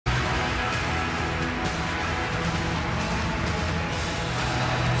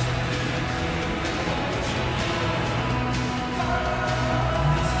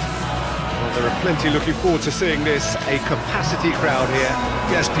Plenty looking forward to seeing this. A capacity crowd here.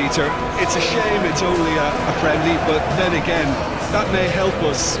 Yes, Peter, it's a shame it's only a friendly, but then again, that may help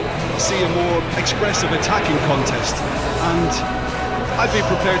us see a more expressive attacking contest. And I'd be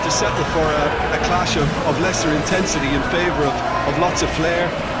prepared to settle for a clash of lesser intensity in favour of lots of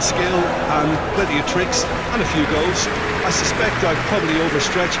flair, skill and plenty of tricks and a few goals. I suspect I'd probably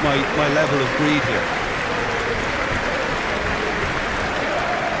overstretch my level of greed here.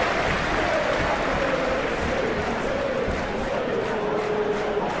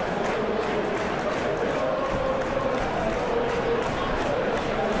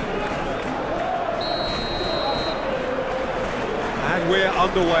 And we're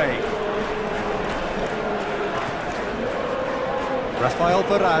underway. Rafael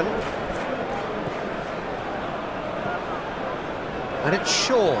Varane. And it's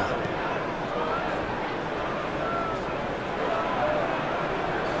Shaw.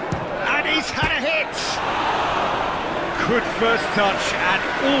 And he's had a hit! Good first touch and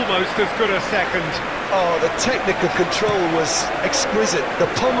almost as good a second. Oh, the technical control was exquisite. The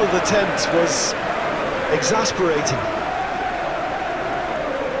pummeled attempt was exasperating.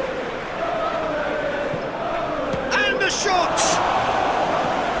 Shot!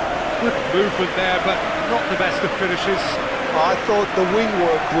 Good movement there, but not the best of finishes. I thought the wing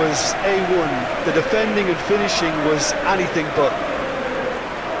work was A1. The defending and finishing was anything but.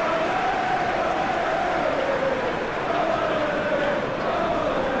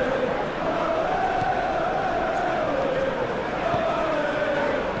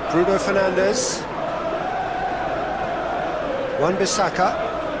 Bruno Fernandes. Wan-Bissaka.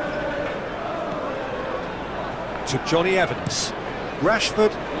 To Johnny Evans.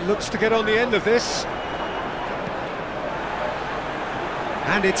 Rashford looks to get on the end of this.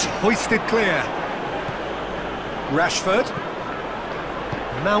 And it's hoisted clear. Rashford.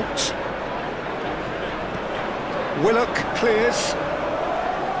 Mount. Willock clears.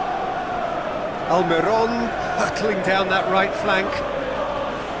 Almiron hurtling down that right flank.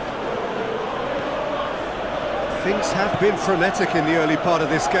 Things have been frenetic in the early part of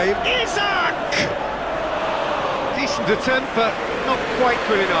this game. Isak! Decent attempt, but not quite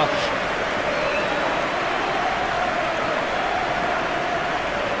good enough.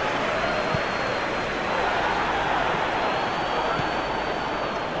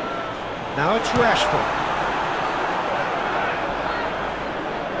 Now it's Rashford.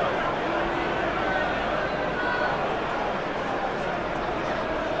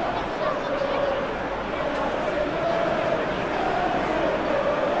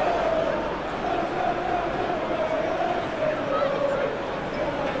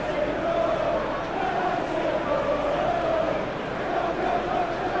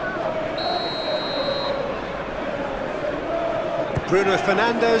 Bruno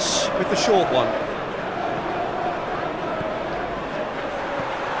Fernandes with the short one.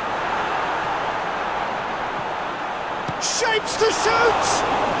 Shapes to shoot!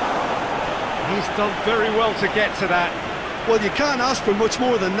 He's done very well to get to that. Well, you can't ask for much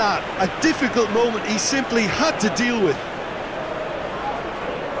more than that. A difficult moment he simply had to deal with.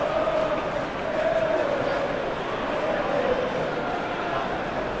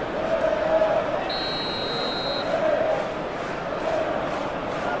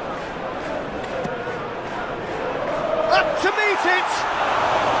 To meet it!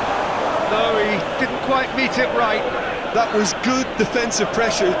 No, he didn't quite meet it right. That was good defensive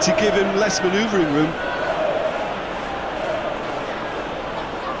pressure to give him less manoeuvring room.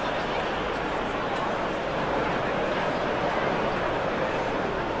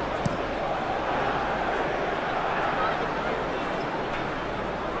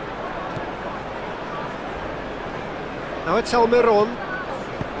 Now it's Almiron.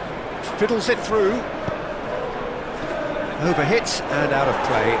 Fiddles it through. Overhits and out of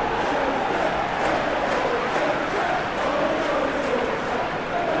play.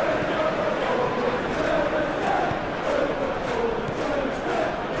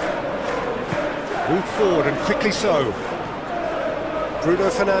 Moved forward and quickly so. Bruno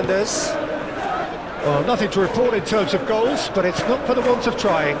Fernandes. Well, nothing to report in terms of goals, but it's not for the want of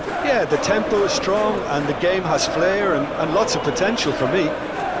trying. Yeah, the tempo is strong and the game has flair and lots of potential for me.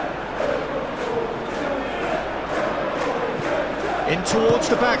 In towards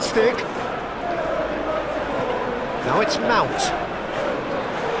the back stick. Now it's Mount.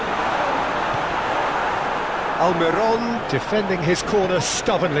 Almiron defending his corner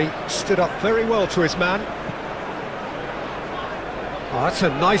stubbornly, stood up very well to his man. Oh, that's a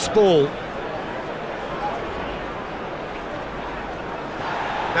nice ball.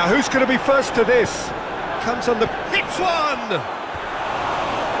 Now who's going to be first to this? Comes on the... Hits one!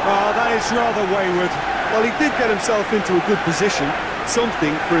 Oh, that is rather wayward. Well, he did get himself into a good position,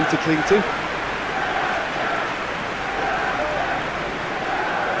 something for him to cling to.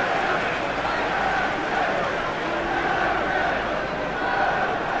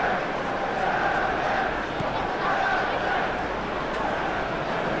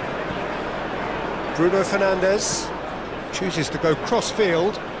 Bruno Fernandes chooses to go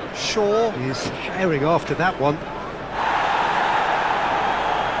cross-field. Shaw is herring after that one.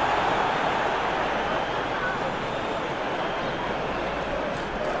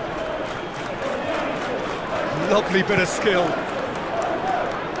 Lovely bit of skill.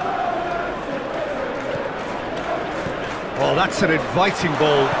 Oh, that's an inviting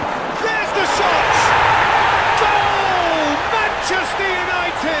ball. There's the shot! Goal! Manchester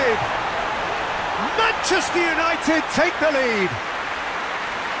United! Manchester United take the lead.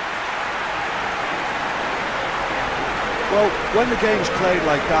 Well, when the game's played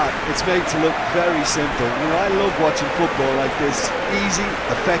like that, it's made to look very simple. You know, I love watching football like this. Easy,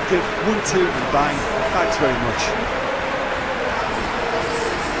 effective, 1-2 and bang. Thanks very much.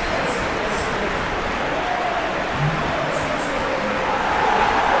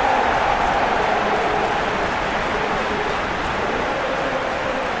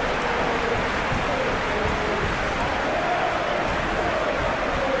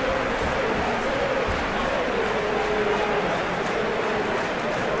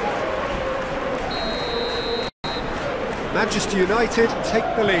 Manchester United take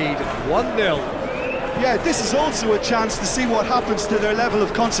the lead, 1-0. Yeah, this is also a chance to see what happens to their level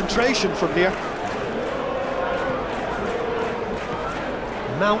of concentration from here.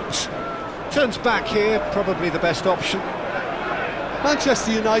 Mount turns back here, probably the best option.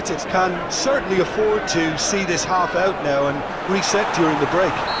 Manchester United can certainly afford to see this half out now and reset during the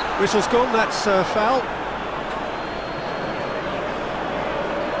break. Whistle's gone, that's foul.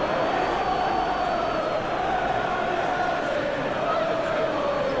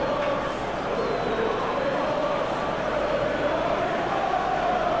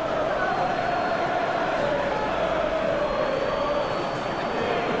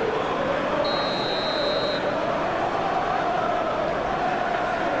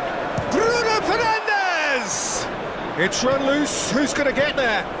 It's run loose, who's going to get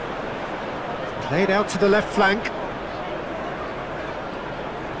there? Played out to the left flank.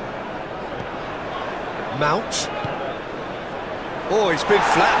 Mount. Oh, he's been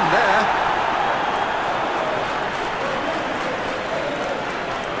flattened there.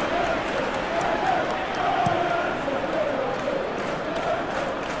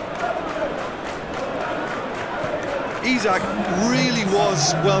 Isak really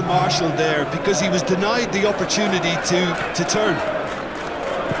was well marshalled there because he was denied the opportunity to turn.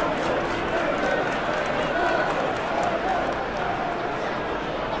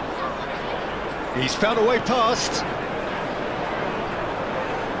 He's found a way past.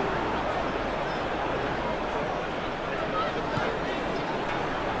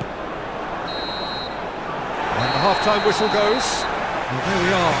 And the half-time whistle goes. Well, there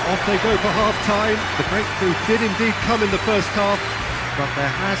we are, off they go for half-time. The breakthrough did indeed come in the first half, but there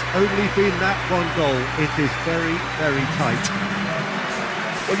has only been that one goal. It is very, very tight.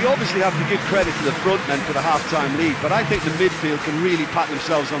 Well, you obviously have to give credit to the front men for the half-time lead, but I think the midfield can really pat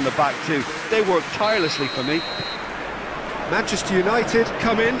themselves on the back too. They work tirelessly for me. Manchester United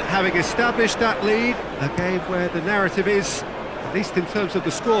come in, having established that lead. A game where the narrative is, at least in terms of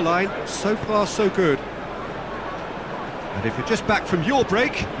the scoreline, so far so good. And if you're just back from your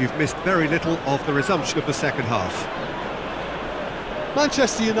break, you've missed very little of the resumption of the second half.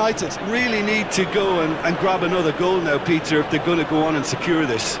 Manchester United really need to go and grab another goal now, Peter, if they're going to go on and secure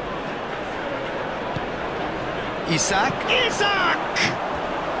this. Isak!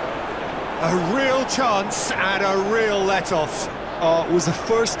 A real chance and a real let-off. Oh, it was the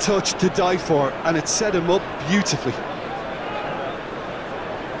first touch to die for, and it set him up beautifully.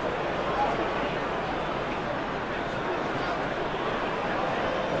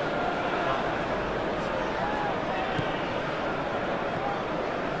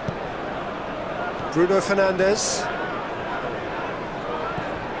 Bruno Fernandes.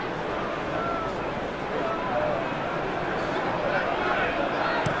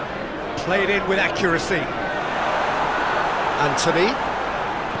 Played in with accuracy. Anthony.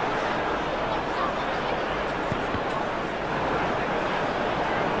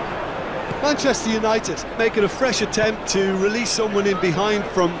 Manchester United making a fresh attempt to release someone in behind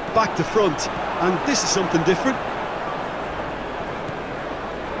from back to front, and this is something different.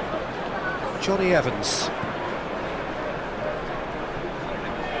 Johnny Evans.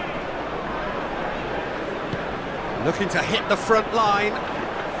 Looking to hit the front line.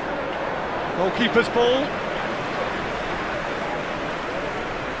 Goalkeeper's ball.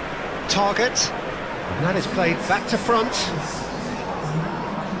 Target. And that is played back to front.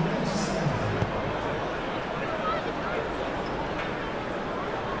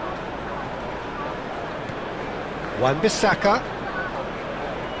 Wan-Bissaka.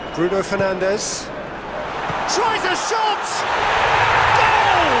 Bruno Fernandes. Tries a shot!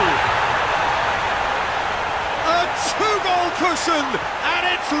 Goal! A two-goal cushion, and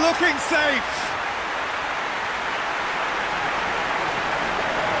it's looking safe.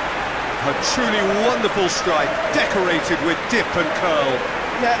 A truly wonderful strike, decorated with dip and curl.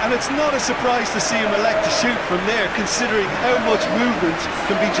 Yeah, and it's not a surprise to see him elect to shoot from there, considering how much movement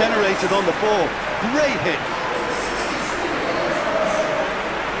can be generated on the ball. Great hit.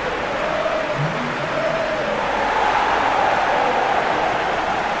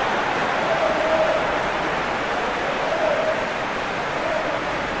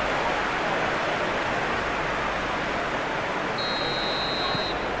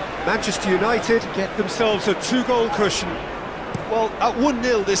 Manchester United get themselves a two-goal cushion. Well, at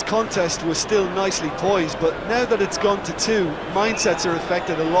 1-0 this contest was still nicely poised, but now that it's gone to 2, mindsets are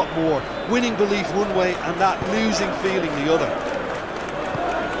affected a lot more. Winning belief one way and that losing feeling the other.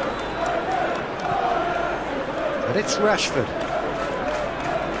 And it's Rashford.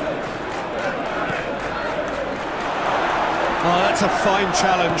 Oh, that's a fine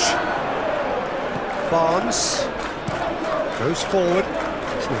challenge. Barnes goes forward.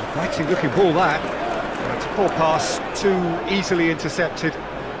 It's an inviting looking ball, that. It's a poor pass, too easily intercepted.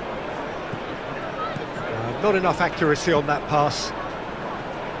 Not enough accuracy on that pass.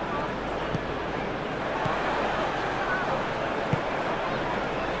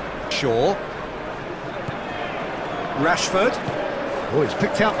 Shaw. Rashford. Oh, he's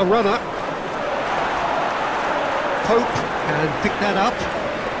picked out the runner. Pope can pick that up.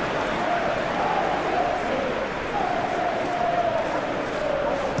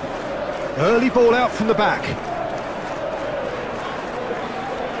 Early ball out from the back.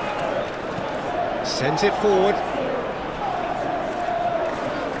 Sends it forward.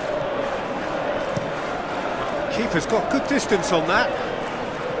 Keeper's got good distance on that.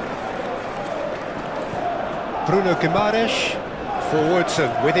 Bruno Guimaraes, forwards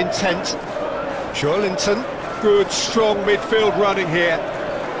and with intent. Joelinton, good strong midfield running here.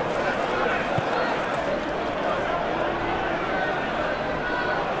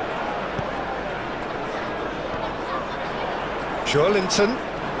 Joelinton,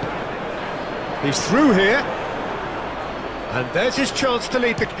 he's through here, and there's his chance to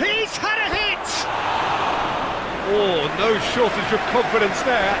lead the... He's had a hit! Oh, no shortage of confidence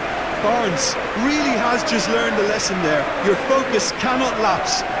there. Barnes really has just learned a lesson there. Your focus cannot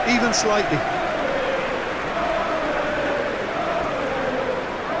lapse, even slightly.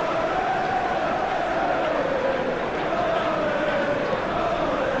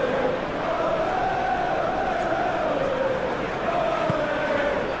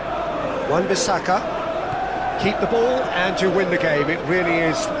 Wan-Bissaka, keep the ball and you win the game. It really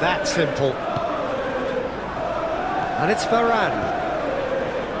is that simple. And it's Varane.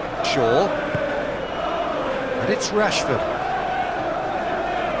 Shaw. And it's Rashford.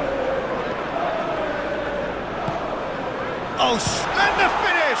 Oh, splendid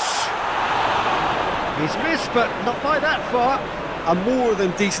finish! He's missed, but not by that far. A more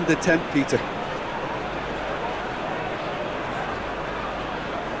than decent attempt, Peter.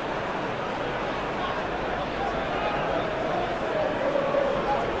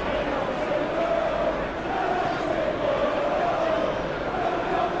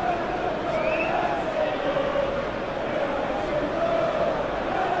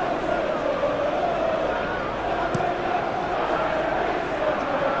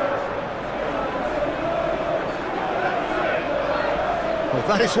 Well,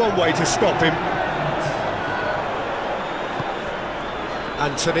 that is one way to stop him.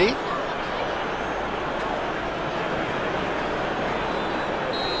 Anthony.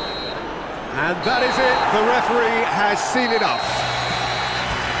 And that is it. The referee has seen enough.